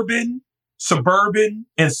urban, suburban,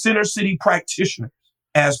 and center city practitioners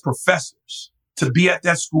as professors to be at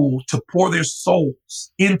that school, to pour their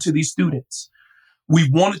souls into these students. We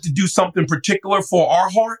wanted to do something particular for our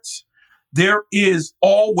hearts. There is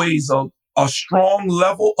always a strong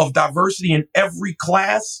level of diversity in every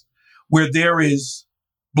class where there is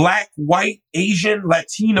Black, white, Asian,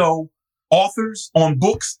 Latino authors on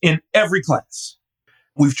books in every class.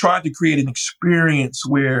 We've tried to create an experience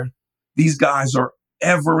where these guys are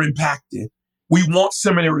ever impacted. We want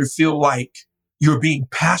seminary to feel like you're being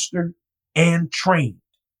pastored and trained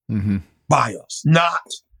by us, not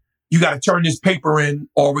you got to turn this paper in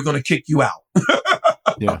or we're going to kick you out.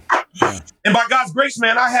 Yeah. And by God's grace,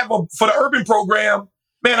 man, for the urban program,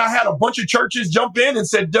 man, I had a bunch of churches jump in and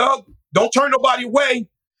said, Doug, don't turn nobody away.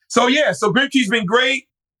 So Grimkey's been great.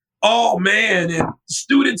 Oh man, and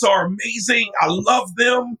students are amazing. I love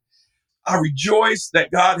them. I rejoice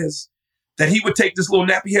that that he would take this little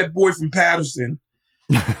nappy head boy from Patterson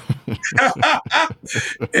and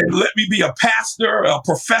let me be a pastor, a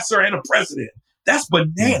professor, and a president. That's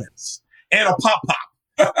bananas. And a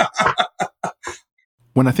pop-pop.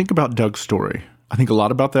 When I think about Doug's story, I think a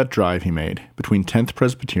lot about that drive he made between 10th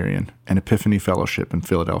Presbyterian and Epiphany Fellowship in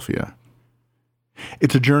Philadelphia.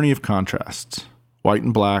 It's a journey of contrasts, white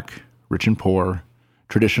and black, rich and poor,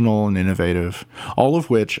 traditional and innovative, all of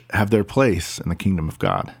which have their place in the kingdom of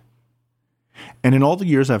God. And in all the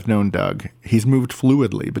years I've known Doug, he's moved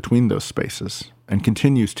fluidly between those spaces and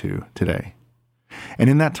continues to today. And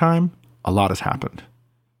in that time, a lot has happened.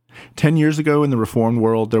 10 years ago in the Reformed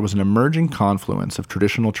world, there was an emerging confluence of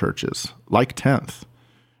traditional churches, like 10th,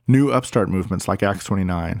 new upstart movements like Acts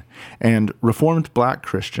 29, and Reformed Black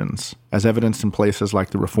Christians, as evidenced in places like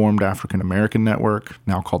the Reformed African American Network,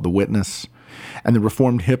 now called The Witness, and the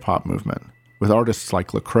Reformed hip-hop movement, with artists like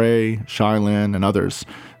Lecrae, Shai Linne, and others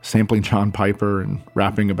sampling John Piper and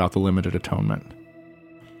rapping about the limited atonement.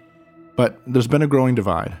 But there's been a growing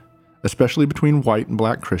divide, especially between white and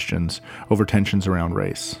black Christians, over tensions around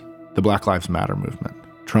race, the Black Lives Matter movement,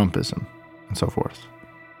 Trumpism, and so forth.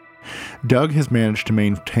 Doug has managed to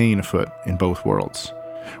maintain a foot in both worlds,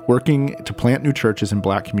 working to plant new churches in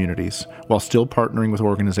black communities while still partnering with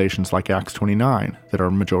organizations like Acts 29 that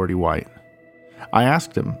are majority white. I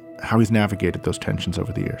asked him how he's navigated those tensions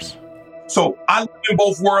over the years. So I live in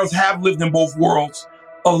both worlds, have lived in both worlds.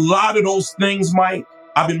 A lot of those things, Mike,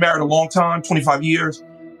 I've been married a long time, 25 years.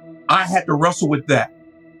 I had to wrestle with that.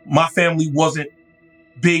 My family wasn't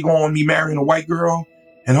big on me marrying a white girl,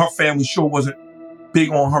 and her family sure wasn't big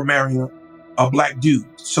on her marrying a black dude.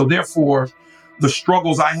 So therefore, the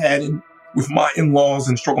struggles I had with my in-laws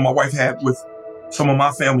and the struggle my wife had with some of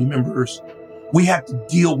my family members, we had to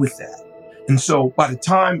deal with that. And so by the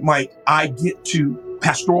time, Mike, I get to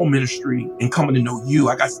pastoral ministry and coming to know you,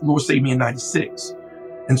 Lord saved me in 96.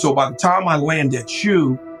 And so by the time I land at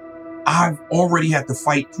you, I've already had to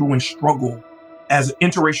fight through and struggle as an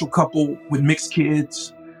interracial couple with mixed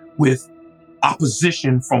kids, with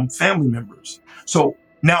opposition from family members. So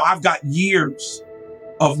now I've got years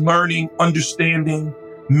of learning, understanding,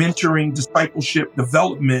 mentoring, discipleship,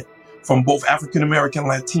 development from both African American,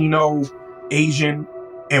 Latino, Asian,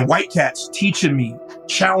 and white cats teaching me,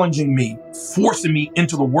 challenging me, forcing me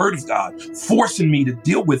into the Word of God, forcing me to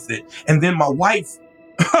deal with it. And then my wife,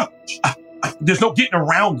 there's no getting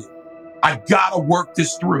around it. I gotta work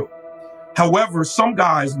this through. However, some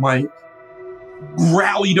guys might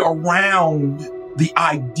rallied around the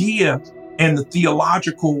idea and the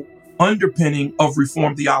theological underpinning of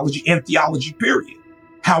Reformed theology and theology, period.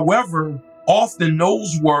 However, often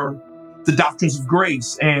those were the doctrines of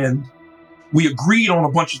grace, and we agreed on a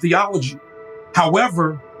bunch of theology.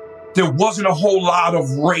 However, there wasn't a whole lot of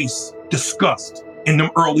race discussed in them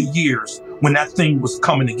early years when that thing was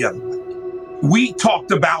coming together. We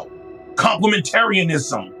talked about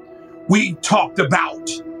complementarianism. We talked about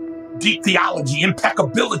deep theology,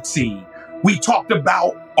 impeccability. We talked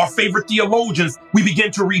about our favorite theologians. We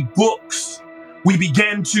began to read books. We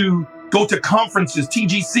began to go to conferences.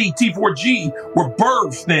 TGC, T4G were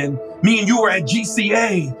birthed, and me and you were at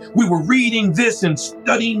GCA. We were reading this and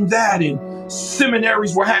studying that, and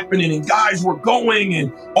seminaries were happening, and guys were going,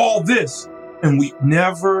 and all this. And we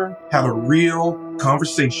never had a real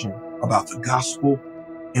conversation about the gospel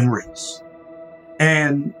and race.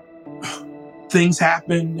 And things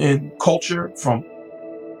happen in culture, from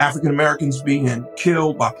African Americans being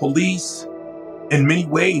killed by police. In many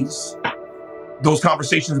ways, those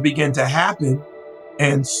conversations began to happen,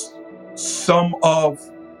 and some of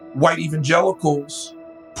white evangelicals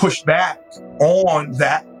pushed back on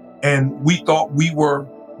that, and we thought we were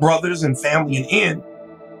brothers and family and in.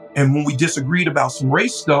 And when we disagreed about some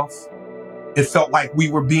race stuff, it felt like we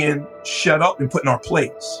were being shut up and put in our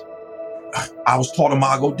place. I was taught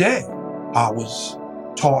Imago Dei. I was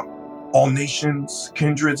taught all nations,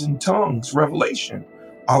 kindreds, and tongues, Revelation.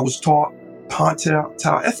 I was taught Panta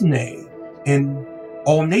Ta Ethne in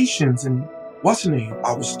all nations, and what's the name?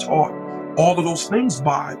 I was taught all of those things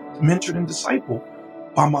by, mentored and discipled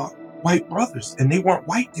by my white brothers. And they weren't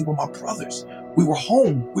white, they were my brothers. We were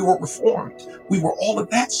home, we were reformed, we were all of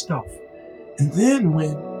that stuff. And then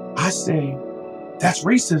when I say, that's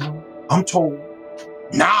racism, I'm told,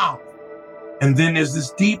 nah. And then there's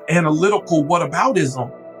this deep analytical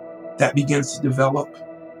whataboutism that begins to develop.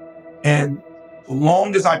 And as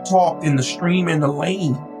long as I talked in the stream and the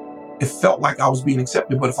lane, it felt like I was being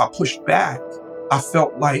accepted. But if I pushed back, I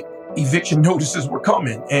felt like eviction notices were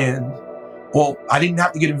coming. And well, I didn't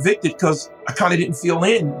have to get evicted because I kind of didn't feel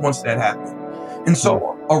in once that happened. And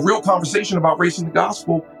so a real conversation about race and the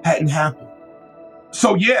gospel hadn't happened.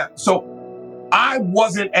 So I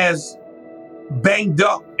wasn't as banged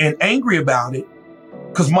up and angry about it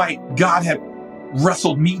because my God had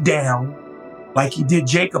wrestled me down like he did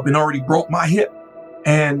Jacob and already broke my hip.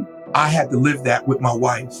 And I had to live that with my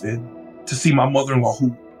wife, and to see my mother-in-law,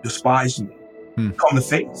 who despised me, come to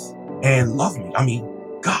faith and love me. I mean,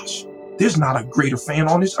 gosh, there's not a greater fan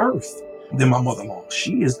on this earth than my mother-in-law.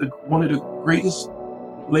 She is one of the greatest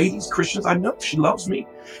ladies, Christians I know, she loves me,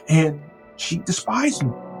 and she despised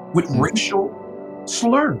me with racial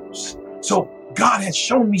slurs. So God had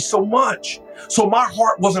shown me so much. So my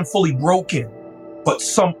heart wasn't fully broken, but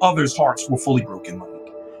some others' hearts were fully broken, Mike.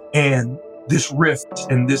 And this rift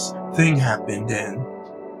and this thing happened, and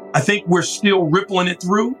I think we're still rippling it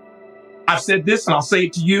through. I've said this, and I'll say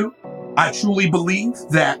it to you. I truly believe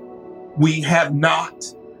that we have not.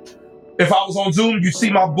 If I was on Zoom, you'd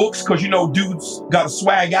see my books, because, you know, dudes got to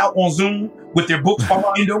swag out on Zoom with their books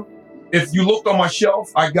behind them. If you looked on my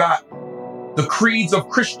shelf, I got The Creeds of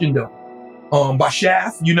Christendom by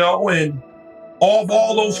Schaff, you know, and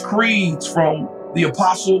all those creeds, from the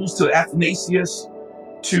apostles to Athanasius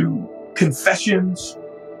to Confessions.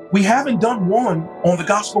 We haven't done one on the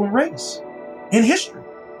gospel and race in history.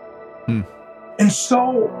 And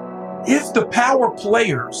so if the power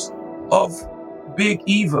players of Big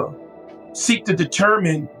Eva seek to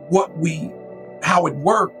determine how it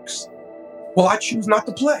works, well, I choose not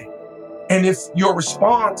to play. And if your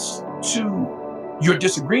response to your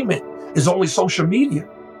disagreement is only social media,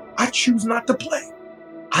 I choose not to play.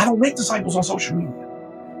 I don't make disciples on social media,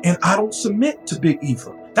 and I don't submit to Big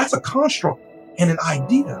Eva. That's a construct and an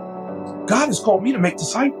idea. God has called me to make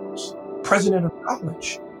disciples, president of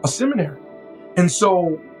college, a seminary. And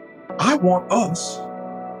so I want us,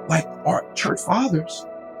 like our church fathers,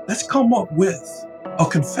 let's come up with a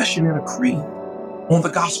confession and a creed on the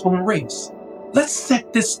gospel and race. Let's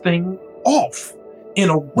set this thing off in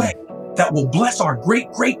a way that will bless our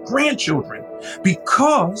great-great-grandchildren,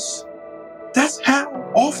 because that's how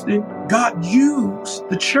often God used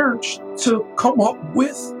the church to come up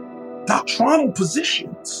with doctrinal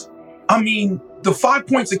positions. I mean, the 5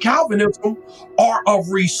 points of Calvinism are a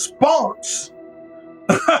response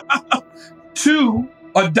to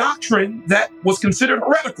a doctrine that was considered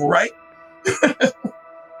heretical, right?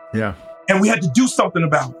 Yeah. And we had to do something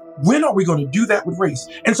about it. When are we going to do that with race?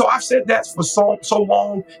 And so I've said that for so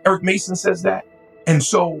long. Eric Mason says that. And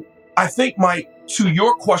so I think, Mike, to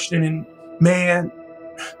your question, and man,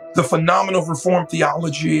 the phenomenon of Reformed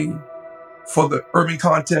theology for the urban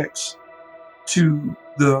context to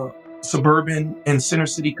the suburban and center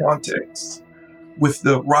city context, with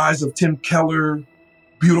the rise of Tim Keller,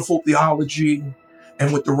 beautiful theology,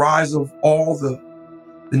 and with the rise of all the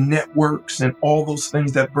networks and all those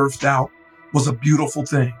things that birthed out, was a beautiful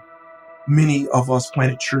thing. Many of us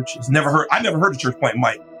planted churches. I never heard of church plant,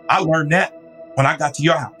 Mike. I learned that when I got to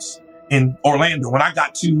your house in Orlando. When I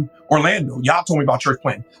got to Orlando, y'all told me about church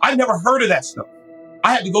planting. I never heard of that stuff.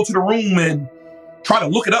 I had to go to the room and try to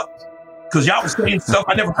look it up, because y'all was saying stuff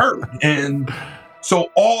I never heard. And so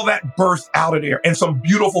all that birthed out of there, and some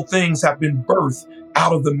beautiful things have been birthed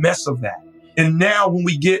out of the mess of that. And now when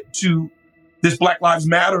we get to this Black Lives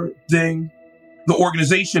Matter thing, the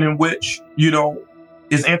organization in which, you know,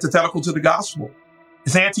 is antithetical to the gospel,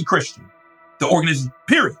 is anti-Christian. The organization,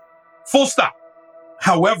 period. Full stop.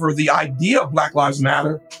 However, the idea of Black Lives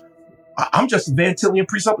Matter, I'm just a Van Tillian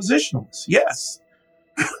presuppositionalist. Yes.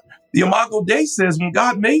 The Imago Dei says when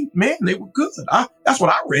God made man, they were good. That's what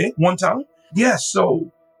I read one time. Yes,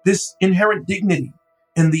 so this inherent dignity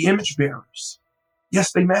in the image bearers,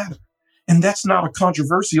 yes, they matter. And that's not a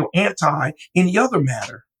controversial anti any other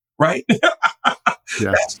matter, right?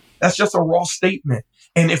 Yeah. That's just a raw statement.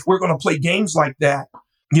 And if we're going to play games like that,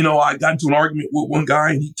 you know, I got into an argument with one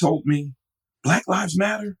guy and he told me, Black Lives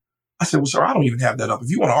Matter? I said, well, sir, I don't even have that up. If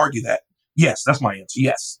you want to argue that, yes, that's my answer.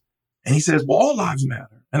 Yes. And he says, well, all lives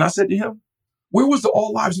matter. And I said to him, where was the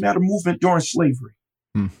All Lives Matter movement during slavery?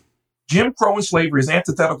 Jim Crow and slavery is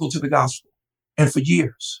antithetical to the gospel. And for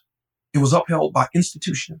years, it was upheld by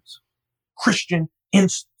institutions, Christian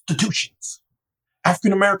institutions.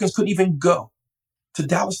 African Americans couldn't even go to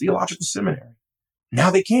Dallas Theological Seminary. Now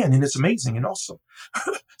they can, and it's amazing. And also,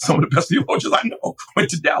 some of the best theologians I know went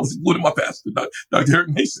to Dallas, including my pastor, Dr. Eric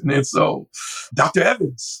Mason. And so Dr.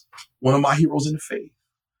 Evans, one of my heroes in the faith.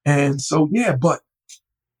 And so, yeah, but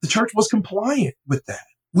the church was compliant with that.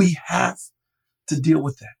 We have to deal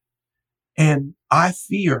with that. And I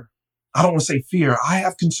don't want to say fear, I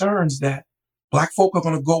have concerns that Black folk are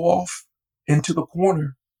going to go off into the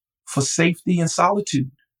corner for safety and solitude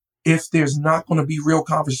if there's not going to be real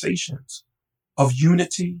conversations of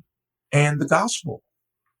unity and the gospel.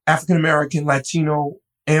 African American, Latino,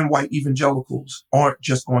 and white evangelicals aren't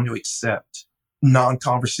just going to accept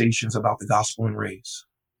non-conversations about the gospel and race.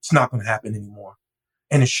 It's not going to happen anymore.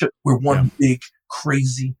 And we're one big,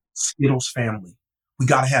 crazy Skittles family. We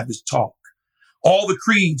got to have this talk. All the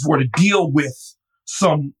creeds were to deal with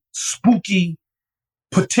some spooky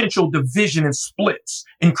potential division and splits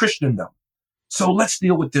in Christendom. So let's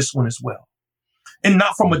deal with this one as well. And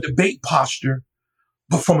not from a debate posture,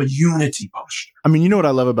 but from a unity posture. I mean, you know what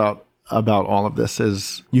I love about all of this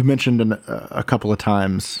is you've mentioned a couple of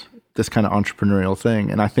times this kind of entrepreneurial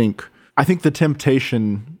thing. And I think the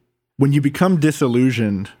temptation, when you become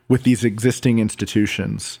disillusioned with these existing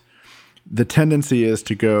institutions, the tendency is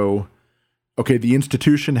to go, okay, the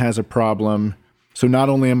institution has a problem. So not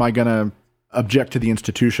only am I going to object to the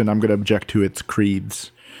institution, I'm going to object to its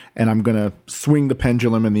creeds. And I'm going to swing the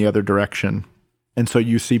pendulum in the other direction. And so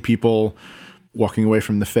you see people walking away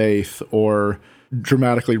from the faith or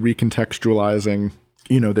dramatically recontextualizing,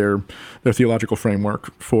 their theological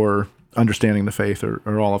framework for understanding the faith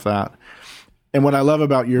or all of that. And what I love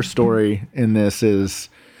about your story in this is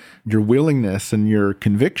your willingness and your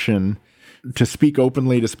conviction to speak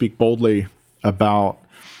openly, to speak boldly about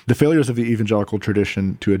the failures of the evangelical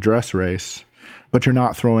tradition to address race, but you're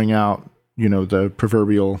not throwing out, the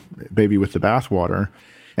proverbial baby with the bathwater.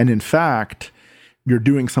 And in fact, you're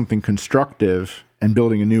doing something constructive and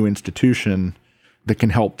building a new institution that can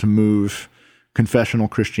help to move confessional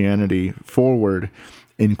Christianity forward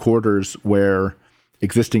in quarters where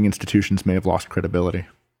existing institutions may have lost credibility.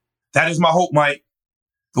 That is my hope, Mike.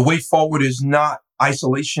 The way forward is not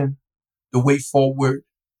isolation. The way forward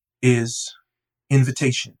is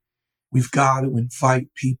invitation. We've got to invite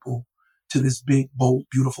people to this big, bold,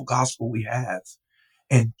 beautiful gospel we have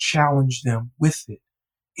and challenge them with it.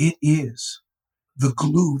 It is the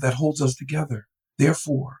glue that holds us together.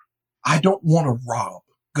 Therefore, I don't want to rob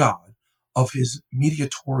God of his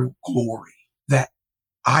mediatorial glory that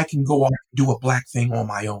I can go off and do a black thing on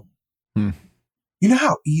my own. You know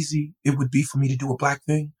how easy it would be for me to do a black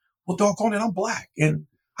thing? Well, doggone it, I'm black and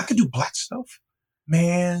I could do black stuff,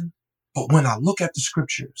 man. But when I look at the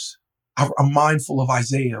scriptures, I'm mindful of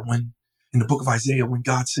Isaiah in the book of Isaiah, when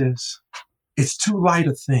God says, it's too light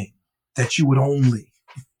a thing that you would only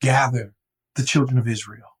gather the children of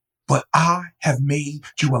Israel, but I have made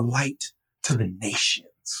you a light to the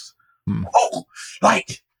nations. Oh,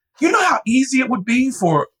 you know how easy it would be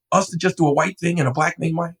for us to just do a white thing and a black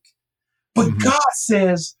thing, Mike? But God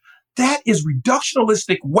says that is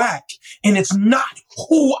reductionistic whack, and it's not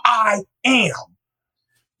who I am.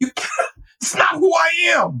 It's not who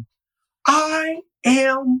I am. I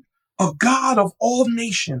am a God of all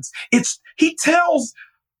nations. He tells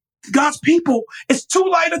God's people, it's too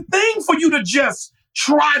light a thing for you to just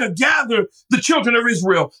try to gather the children of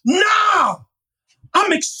Israel. Nah,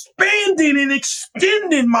 I'm expanding and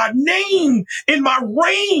extending my name and my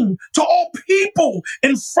reign to all people.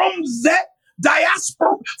 And from that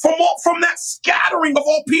diaspora, from that scattering of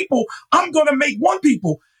all people, I'm going to make one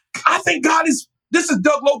people. I think this is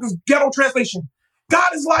Doug Logan's ghetto translation.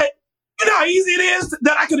 God is like, you know how easy it is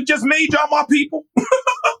that I could have just made y'all my people?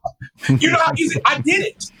 You know how easy? I did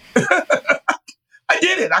it. I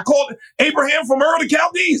did it. I called Abraham from Ur of the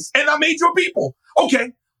Chaldees, and I made you a people.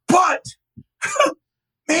 Okay, but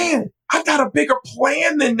man, I got a bigger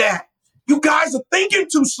plan than that. You guys are thinking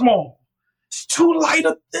too small. It's too light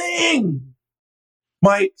a thing.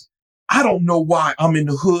 Mike, I don't know why I'm in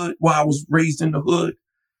the hood, why I was raised in the hood,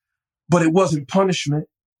 but it wasn't punishment.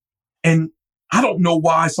 And I don't know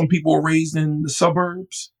why some people were raised in the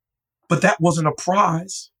suburbs, but that wasn't a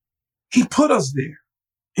prize. He put us there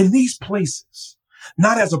in these places,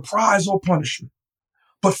 not as a prize or punishment,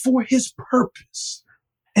 but for his purpose.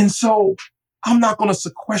 And so I'm not going to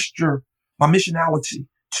sequester my missionality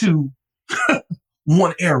to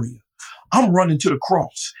one area. I'm running to the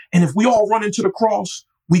cross. And if we all run into the cross,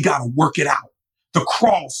 we got to work it out. The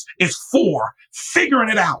cross is for figuring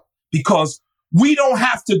it out, because we don't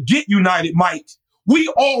have to get united, Mike. We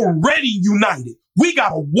already united. We got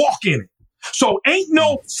to walk in it. So ain't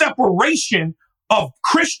no separation of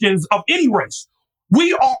Christians of any race.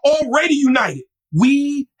 We are already united.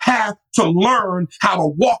 We have to learn how to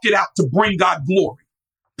walk it out to bring God glory.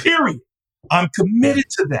 Period. I'm committed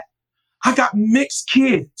to that. I got mixed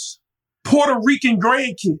kids, Puerto Rican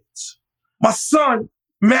grandkids. My son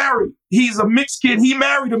married. He's a mixed kid. He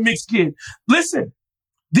married a mixed kid. Listen,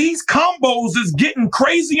 these combos is getting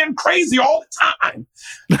crazy and crazy all the time.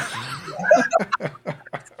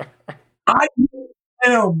 I want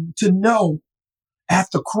them to know at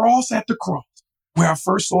the cross, where I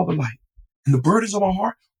first saw the light and the burdens of my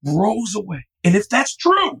heart rose away. And if that's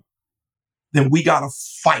true, then we got to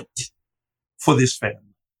fight for this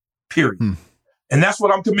family, period. And that's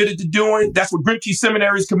what I'm committed to doing. That's what Grimke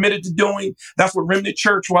Seminary is committed to doing. That's what Remnant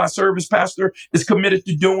Church, where I serve as pastor, is committed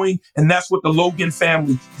to doing. And that's what the Logan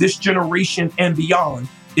family, this generation and beyond,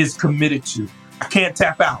 is committed to. I can't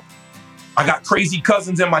tap out. I got crazy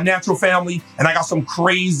cousins in my natural family, and I got some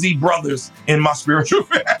crazy brothers in my spiritual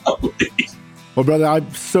family. Well, brother, I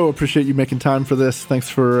so appreciate you making time for this. Thanks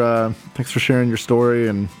for sharing your story,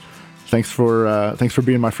 and thanks for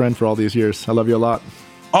being my friend for all these years. I love you a lot.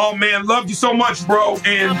 Oh man, love you so much, bro.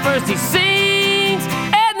 And first he sings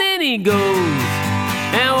and then he goes,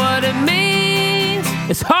 and what it means,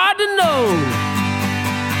 it's hard to know.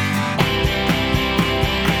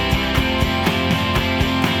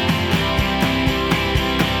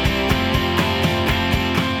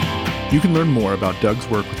 You can learn more about Doug's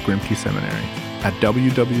work with Grimke Seminary at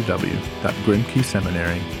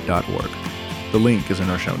www.grimkeseminary.org. The link is in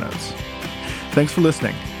our show notes. Thanks for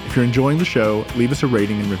listening. If you're enjoying the show, leave us a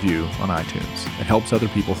rating and review on iTunes. It helps other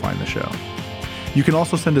people find the show. You can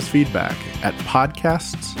also send us feedback at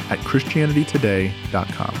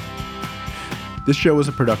podcasts@christianitytoday.com. This show is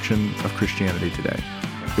a production of Christianity Today.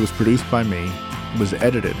 It was produced by me, was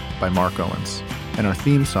edited by Mark Owens, and our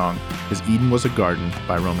theme song is Eden Was a Garden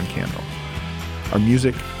by Roman Candle. Our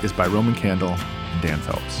music is by Roman Candle and Dan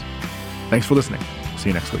Phelps. Thanks for listening. See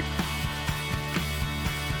you next week.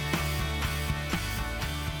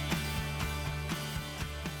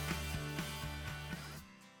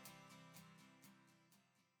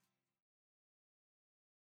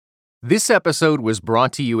 This episode was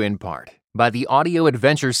brought to you in part by the audio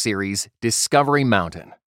adventure series Discovery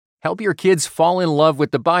Mountain. Help your kids fall in love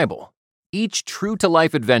with the Bible. Each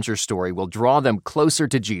true-to-life adventure story will draw them closer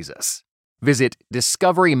to Jesus. Visit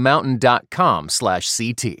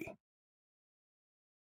discoverymountain.com/CT.